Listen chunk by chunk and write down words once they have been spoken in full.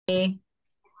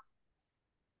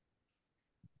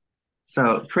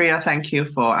So, Priya, thank you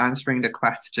for answering the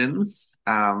questions.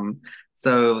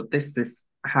 So this is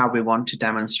how we want to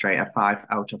demonstrate a 5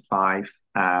 out of 5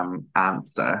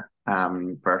 answer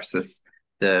versus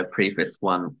the previous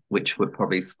one, which would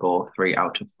probably score 3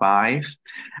 out of 5.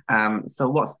 So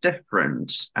what's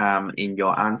different in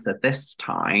your answer this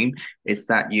time is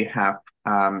that you have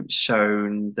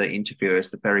shown the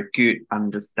interviewers a very good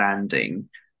understanding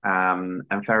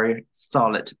and very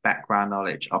solid background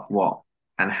knowledge of what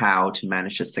and how to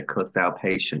manage a sickle cell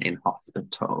patient in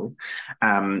hospital.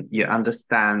 You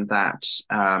understand that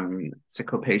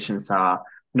sickle patients are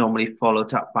normally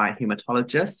followed up by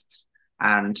hematologists,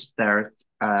 and there's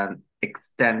an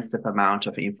extensive amount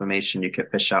of information you could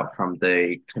fish out from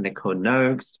the clinical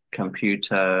notes,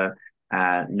 computer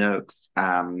notes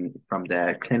from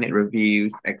their clinic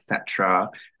reviews, etc.,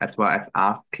 as well as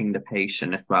asking the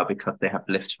patient as well because they have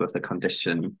lived with the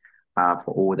condition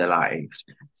for all their lives.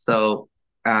 So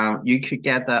you could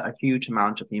gather a huge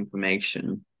amount of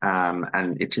information,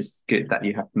 and it is good that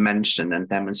you have mentioned and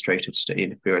demonstrated to the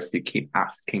interviewers to keep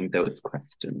asking those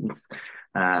questions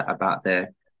about the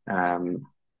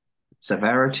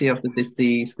severity of the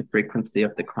disease, the frequency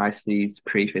of the crises,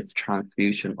 previous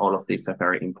transfusion. All of these are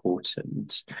very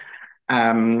important.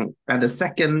 And the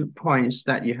second point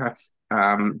that you have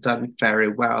done very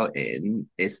well in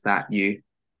is that you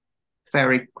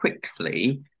very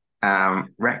quickly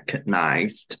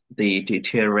recognized the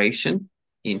deterioration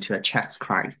into a chest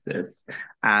crisis.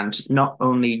 And not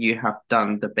only you have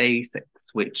done the basics,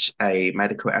 which a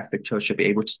medical ethical should be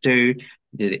able to do,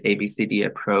 the ABCD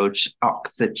approach,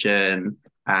 oxygen,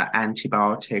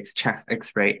 antibiotics, chest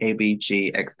x-ray,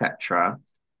 ABG, etc.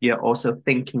 You're also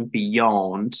thinking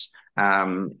beyond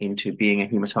into being a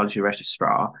hematology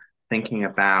registrar, thinking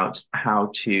about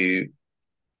how to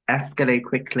escalate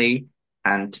quickly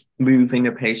and moving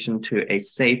a patient to a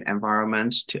safe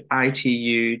environment, to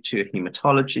ITU, to a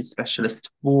hematology specialist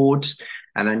ward.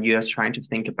 And then you're trying to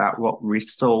think about what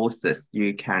resources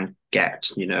you can get,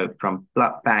 from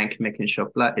blood bank, making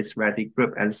sure blood is ready,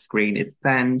 group and screen is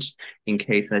sent in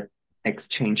case an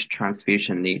exchange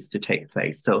transfusion needs to take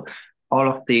place. So all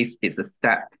of this is a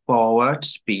step forward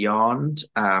beyond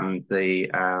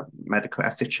the medical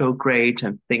essential grade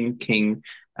and thinking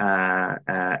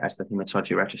as a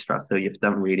hematology registrar. So you've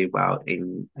done really well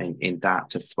in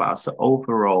that as well. So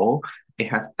overall, it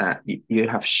has you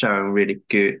have shown really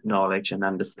good knowledge and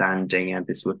understanding, and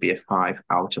this would be a 5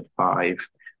 out of 5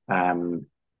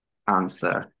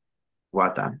 answer.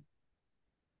 Well done.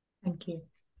 Thank you.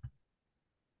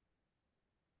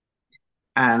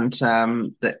 And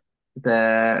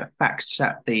the fact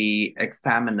that the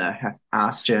examiner has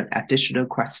asked you an additional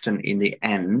question in the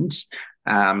end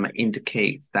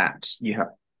indicates that you have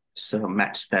sort of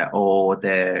met all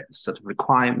their sort of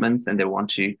requirements and they want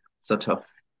to sort of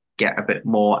get a bit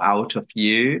more out of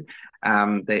you.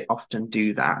 They often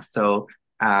do that. So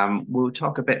we'll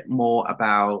talk a bit more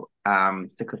about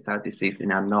sickle cell disease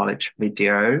in our knowledge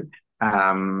video.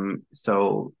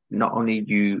 So not only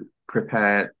you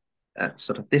prepare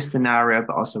sort of this scenario,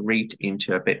 but also read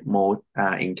into a bit more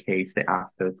in case they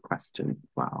ask those questions as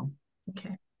well.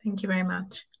 Okay, thank you very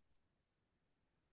much.